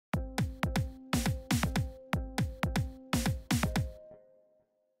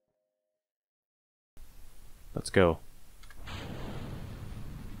Let's go.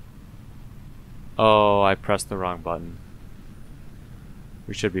 Oh, I pressed the wrong button.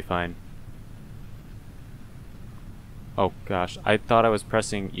 We should be fine. Oh gosh, I thought I was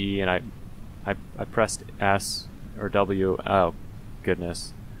pressing E and I pressed S or W. Oh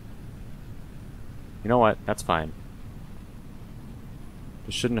goodness. You know what? That's fine.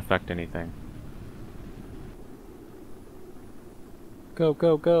 This shouldn't affect anything. Go,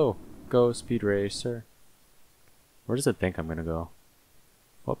 go, go! Go, Speed Racer. Where does it think I'm gonna go?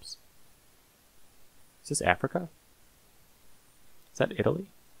 Whoops. Is this Africa? Is that Italy?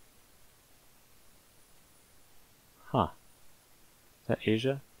 Huh. Is that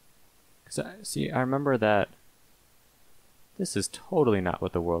Asia? See, I remember that this is totally not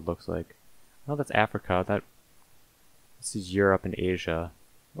what the world looks like. Oh, that's Africa. This is Europe and Asia.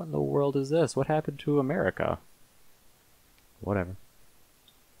 What in the world is this? What happened to America? Whatever.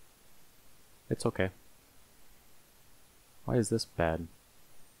 It's okay. Why is this bad?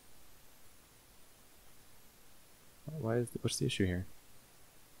 What's the issue here?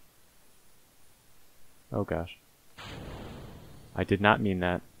 Oh gosh. I did not mean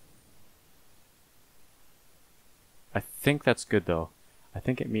that. I think that's good though. I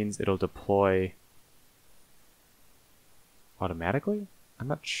think it means it'll deploy automatically? I'm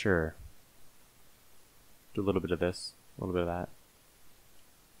not sure. Do a little bit of this, a little bit of that.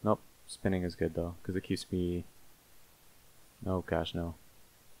 Nope, spinning is good though, because it keeps me... Oh gosh, no.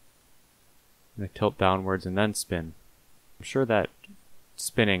 I'm gonna tilt downwards and then spin. I'm sure that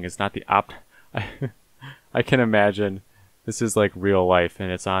spinning is not the I can imagine this is like real life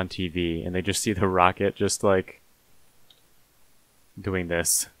and it's on TV and they just see the rocket just like doing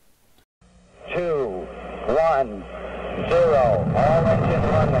this. 2, 1, 0. All engine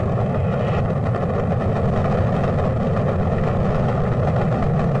running.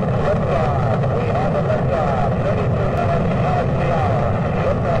 Liftoff. We have a liftoff. 32 minutes past the hour.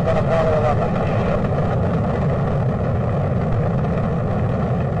 Liftoff on Apollo 11.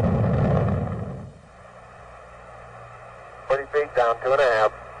 40 feet down,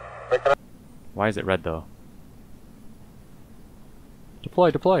 2.5. Why is it red though?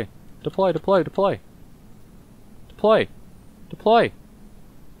 Deploy, deploy, deploy, deploy, deploy, deploy, deploy.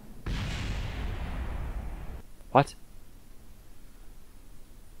 What?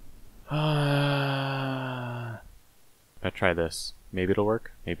 I'll try this. Maybe it'll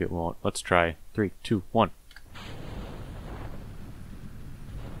work. Maybe it won't. Let's try. 3, 2, 1.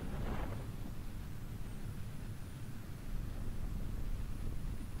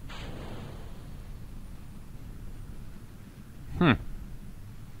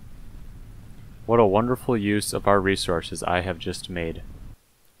 What a wonderful use of our resources I have just made.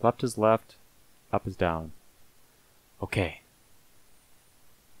 Left is left, up is down. Okay.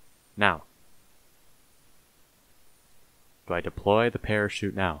 Now. Do I deploy the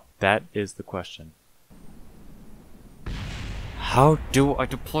parachute now? That is the question. How do I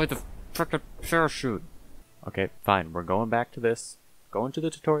deploy the frickin' parachute? Okay, fine. We're going back to this. Go into the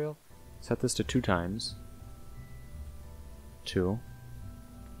tutorial. Set this to 2 times. 2.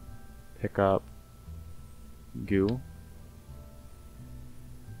 Pick up goo.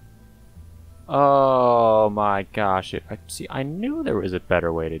 Oh my gosh! I knew there was a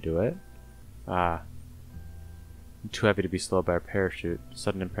better way to do it. I'm too heavy to be slowed by a parachute.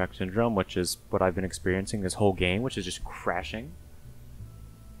 Sudden impact syndrome, which is what I've been experiencing this whole game, which is just crashing.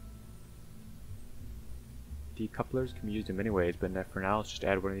 Decouplers can be used in many ways, but for now, let's just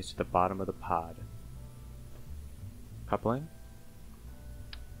add one of these to the bottom of the pod. Coupling.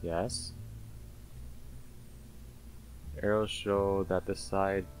 Yes. Arrows show that this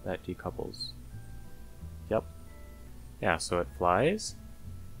side that decouples. Yep. Yeah, so it flies,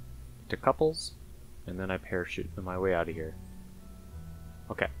 decouples, and then I parachute my way out of here.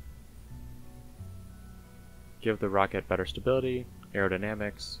 Okay. Give the rocket better stability,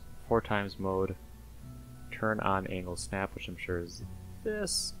 aerodynamics, 4 times mode, turn on angle snap, which I'm sure is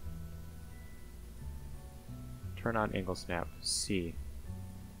this. Turn on angle snap, C.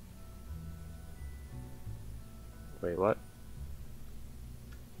 Wait, what?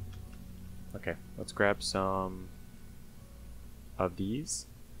 Okay, let's grab some of these.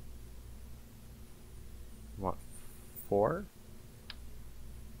 We want 4.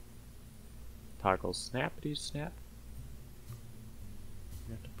 Toggle snappity snap.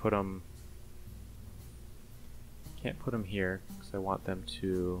 You have to put them. Can't put them here because I want them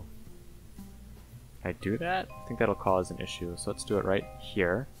to. Can I do that? I think that'll cause an issue. So let's do it right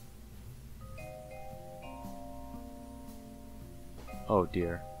here. Oh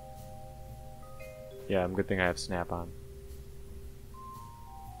dear. Yeah, good thing I have snap on.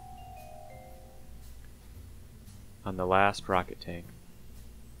 on the last rocket tank.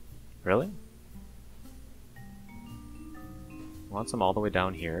 Really? Wants them all the way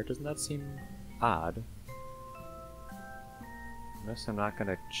down here? Doesn't that seem odd? I guess I'm not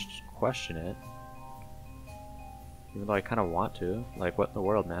gonna question it. Even though I kind of want to. Like, what in the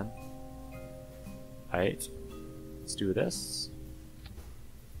world, man? Alright. Let's do this.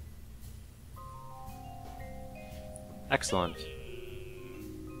 Excellent.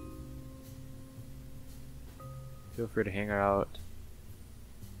 Feel free to hang out.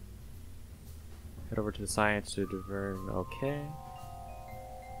 Head over to the science to divert. Okay.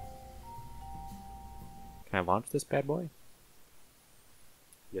 Can I launch this bad boy?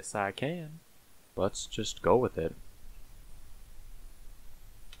 Yes, I can. Let's just go with it.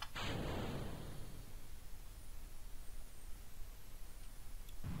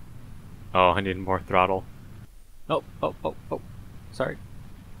 Oh, I need more throttle. Oh, oh, oh, oh. Sorry.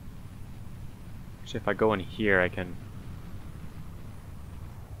 Actually, if I go in here, I can...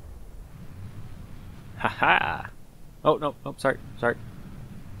 Haha! Oh, no, oh, sorry, sorry.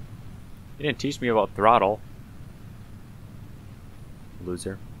 You didn't teach me about throttle.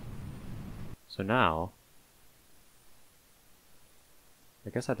 Loser. So now... I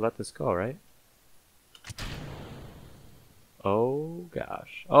guess I'd let this go, right? Oh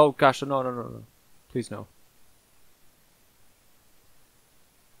gosh. Oh gosh, no, no, no, no. Please no.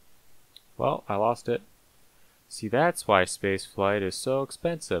 Well, I lost it. See, that's why space flight is so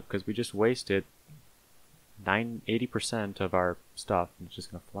expensive, because we just wasted 80% of our stuff, and it's just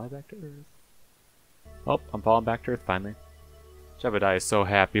gonna fly back to Earth. Oh, I'm falling back to Earth finally. Jebediah is so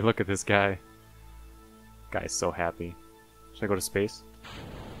happy. Look at this guy. Guy's so happy. Should I go to space?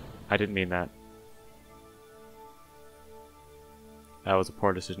 I didn't mean that. That was a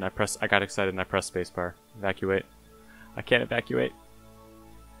poor decision. I got excited and I pressed spacebar. Evacuate. I can't evacuate.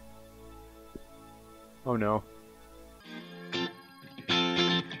 Oh no.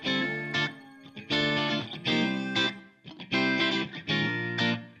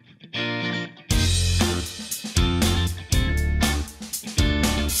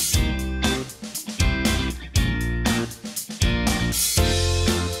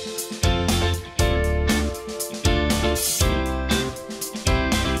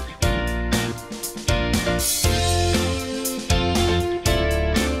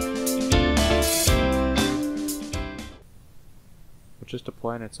 Just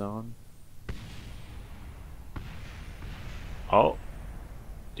deploy on its own. Oh,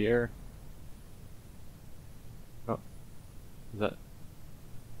 dear. Oh, is that?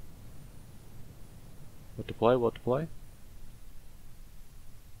 What deploy? What deploy?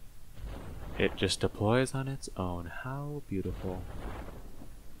 It just deploys on its own. How beautiful.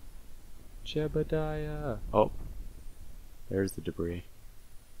 Jebediah. Oh, there's the debris.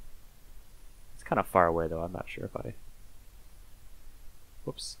 It's kind of far away though. I'm not sure if I.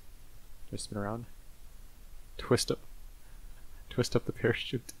 Whoops. Just spin around. Twist up the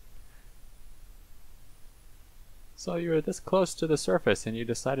parachute. So you were this close to the surface and you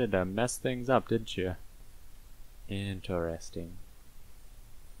decided to mess things up, didn't you? Interesting.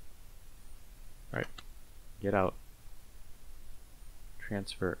 Alright. Get out.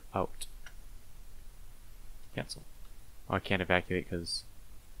 Transfer out. Cancel. Oh, I can't evacuate because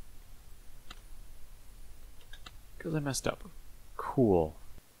I messed up. Cool.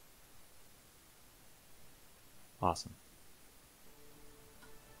 Awesome.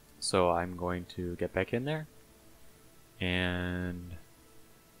 So I'm going to get back in there and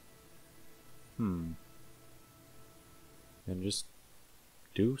and just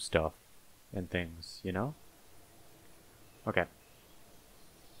do stuff and things, you know? Okay.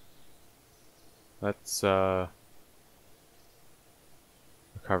 Let's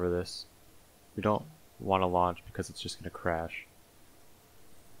recover this. We don't want to launch because it's just going to crash.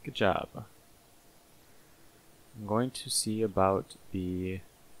 Good job. I'm going to see about the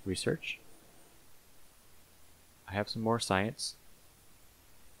research. I have some more science.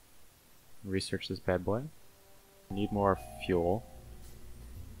 Research this bad boy. I need more fuel.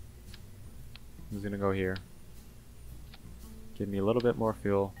 I'm just gonna go here. Give me a little bit more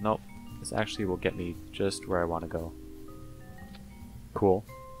fuel. Nope. This actually will get me just where I want to go. Cool.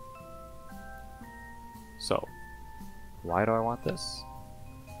 So, why do I want this?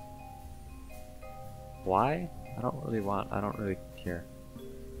 Why? I don't really care.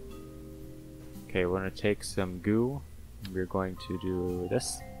 Okay, we're gonna take some goo. We're going to do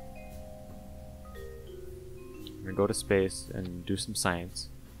this. We're gonna go to space and do some science.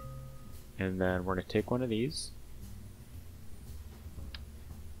 And then we're gonna take one of these.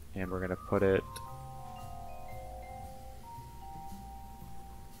 And we're gonna put it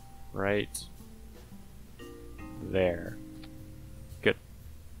right there. Good.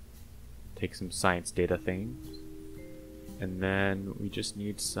 Take some science data things. And then we just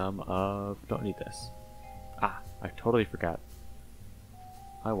need some of... Don't need this. Ah, I totally forgot.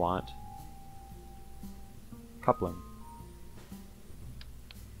 I want coupling.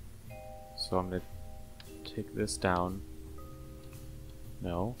 So I'm going to take this down.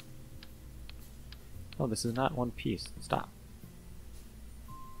 No. Oh, this is not one piece. Stop.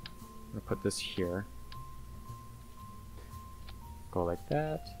 I'm going to put this here. Go like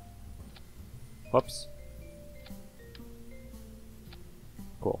that. Whoops.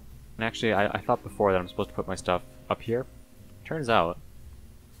 Cool. And actually, I thought before that I'm supposed to put my stuff up here. Turns out,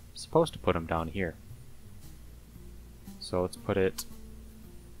 I'm supposed to put them down here. So let's put it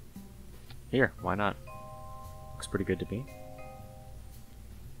here. Why not? Looks pretty good to me.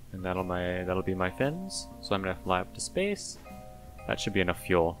 And that'll be my fins. So I'm gonna fly up to space. That should be enough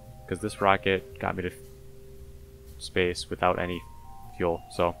fuel, because this rocket got me to space without any fuel.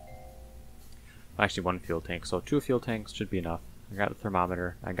 So actually one fuel tank. So 2 fuel tanks should be enough. I got the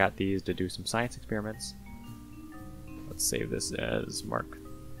thermometer. I got these to do some science experiments. Let's save this as Mark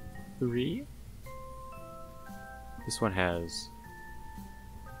 3. This one has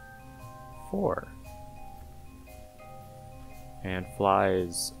 4. And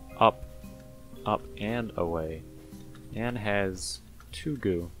flies up, up, and away. And has 2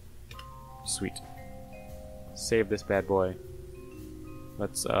 goo. Sweet. Save this bad boy.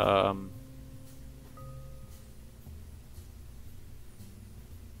 Let's, oh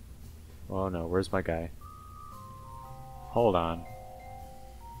no, where's my guy? Hold on.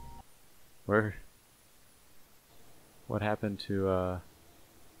 Where? What happened to,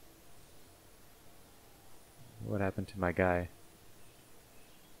 what happened to my guy?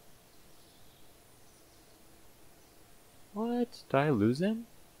 What? Did I lose him?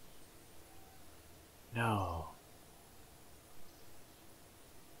 No.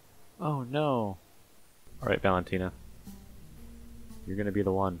 Oh no. Alright, Valentina. You're gonna be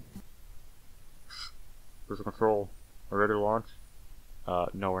the one. Visual control. We're ready to launch?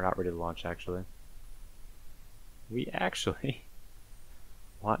 No, we're not ready to launch, actually. We actually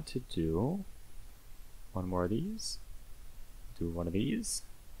want to do one more of these, do one of these,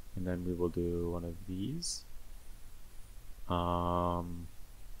 and then we will do one of these.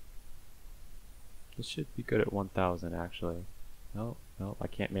 This should be good at 1000, actually. No, no, I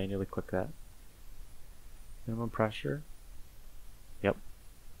can't manually click that. Minimum pressure. Yep.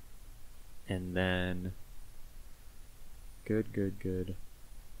 And then good, good, good,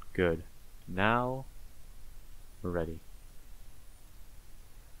 good. Now we're ready.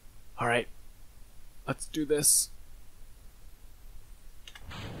 Alright, let's do this.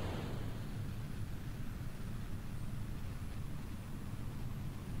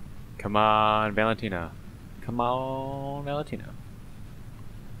 Come on, Valentina. Come on, Valentina.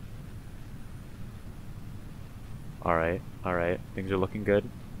 Alright, alright. Things are looking good.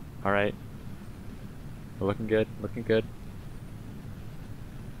 Alright. We're looking good, looking good.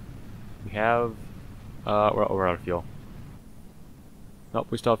 We have... we're out of fuel. Nope,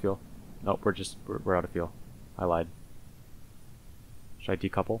 we still have fuel. Nope, we're out of fuel. I lied. Should I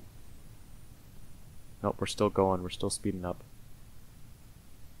decouple? Nope, we're still going, we're still speeding up.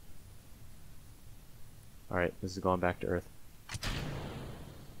 Alright, this is going back to Earth.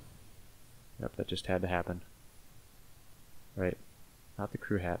 Yep, that just had to happen. Right, not the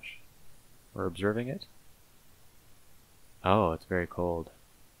crew hatch. We're observing it. Oh, it's very cold.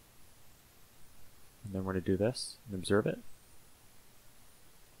 And then we're going to do this and observe it.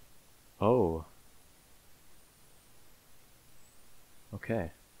 Oh.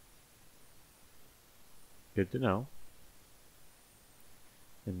 Okay. Good to know.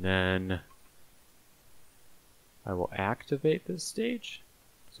 And then I will activate this stage.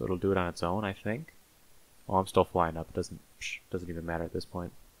 So it'll do it on its own, I think. Oh, I'm still flying up. It doesn't even matter at this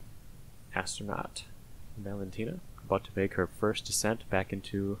point. Astronaut Valentina, about to make her first descent back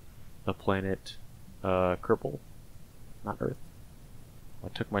into the planet Kerbal, not Earth. I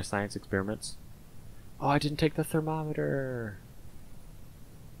took my science experiments. Oh, I didn't take the thermometer.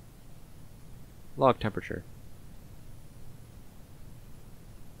 Log temperature.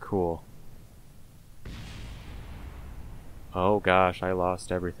 Cool. Oh gosh, I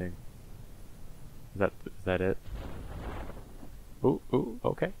lost everything. Is that it? Ooh, ooh,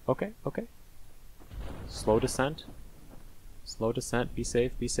 okay, okay, okay. Slow descent. Slow descent, be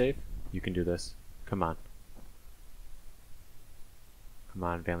safe, be safe. You can do this. Come on. Come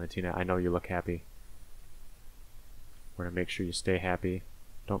on, Valentina, I know you look happy. We're gonna make sure you stay happy.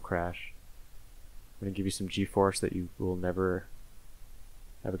 Don't crash. I'm gonna give you some G-force that you will never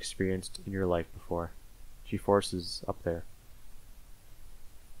have experienced in your life before. G-force is up there.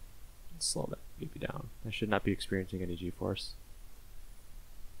 Let's slow that baby down. I should not be experiencing any G-force.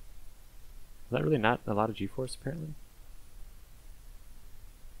 Is that really not a lot of G-force, apparently?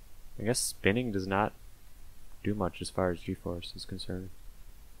 I guess spinning does not do much as far as G-force is concerned.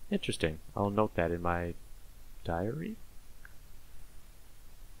 Interesting. I'll note that in my diary.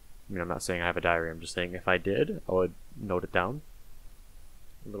 I mean, I'm not saying I have a diary, I'm just saying if I did, I would note it down.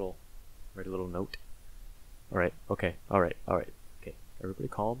 Write a little note. Alright, okay, alright. Okay, everybody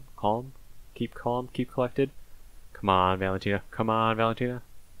calm. Keep calm, keep collected. Come on, Valentina. Come on, Valentina.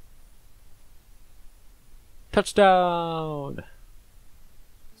 Touchdown!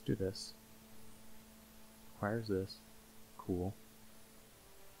 Let's do this. Requires this. Cool.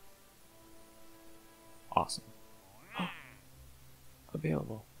 Awesome.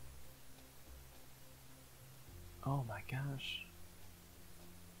 Available. Oh my gosh.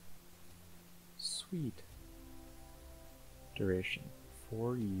 Sweet. Duration.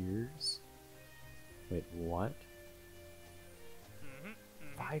 4 years? Wait, what?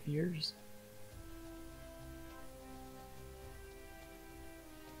 5 years?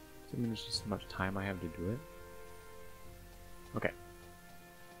 Does that mean there's just so much time I have to do it? Okay.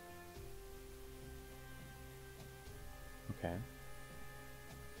 Okay.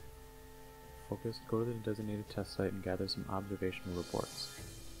 Focus, go to the designated test site and gather some observational reports.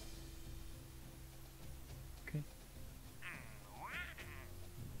 Okay.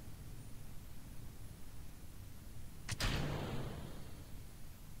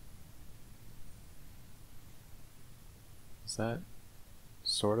 Is that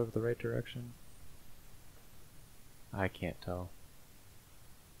sort of the right direction? I can't tell.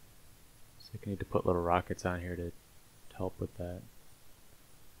 So I need to put little rockets on here to help with that.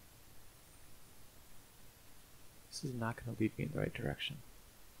 This is not going to lead me in the right direction.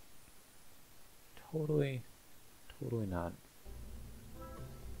 Totally not.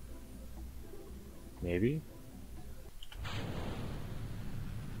 Maybe?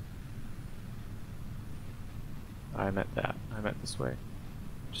 I meant that. I meant this way.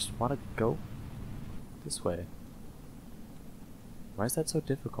 Just want to go this way. Why is that so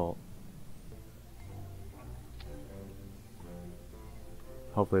difficult?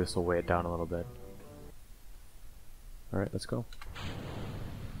 Hopefully this will weigh it down a little bit. Alright, let's go.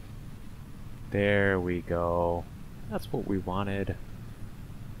 There we go. That's what we wanted.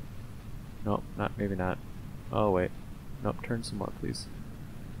 Nope, maybe not. Oh wait. Nope, turn some more, please.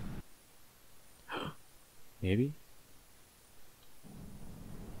 Maybe?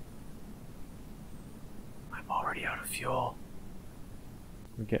 I'm already out of fuel.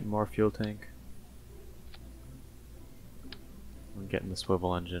 We're getting more fuel tank. We're getting the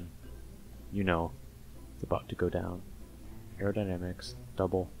swivel engine. You know, it's about to go down. Aerodynamics,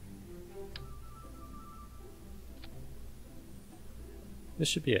 double. This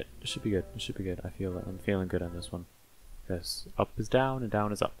should be it. This should be good. This should be good. I'm feeling good on this one. Yes, up is down and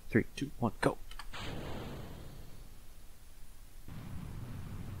down is up. 3, 2, 1, go!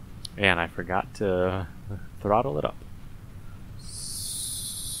 And I forgot to throttle it up.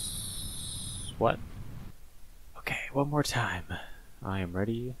 What? Okay, one more time. I am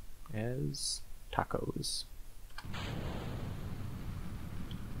ready as tacos.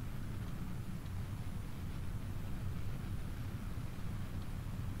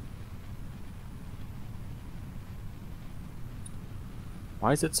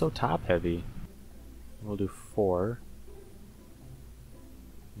 Why is it so top heavy? We'll do 4.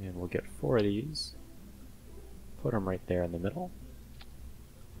 And we'll get 4 of these. Put them right there in the middle.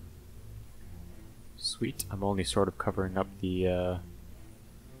 Sweet. I'm only sort of covering up the,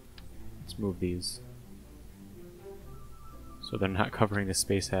 let's move these. So they're not covering the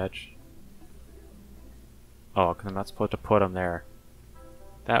space hatch. Oh, because I'm not supposed to put them there.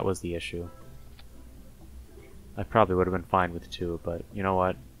 That was the issue. I probably would have been fine with 2, but you know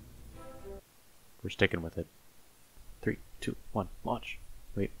what? We're sticking with it. 3, 2, 1, launch.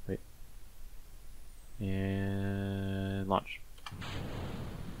 Wait. And launch.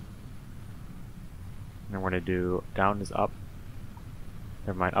 And we're going to do down is up.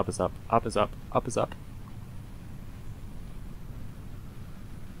 Never mind, up is up. Up is up. Up is up.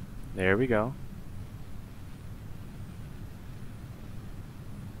 There we go.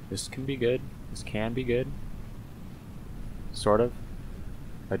 This can be good. This can be good. Sort of.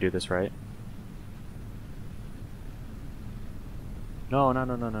 If I do this right. No. No. I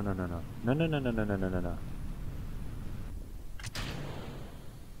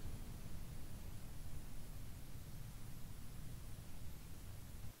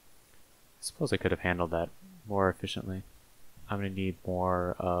suppose I could have handled that more efficiently. I'm going to need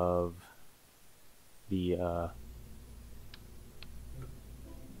more of the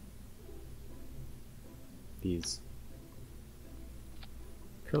these.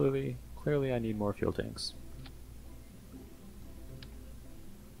 Clearly I need more fuel tanks.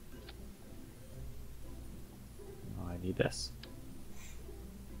 Oh, I need this.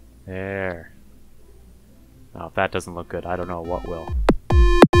 There. Now, if that doesn't look good, I don't know what will.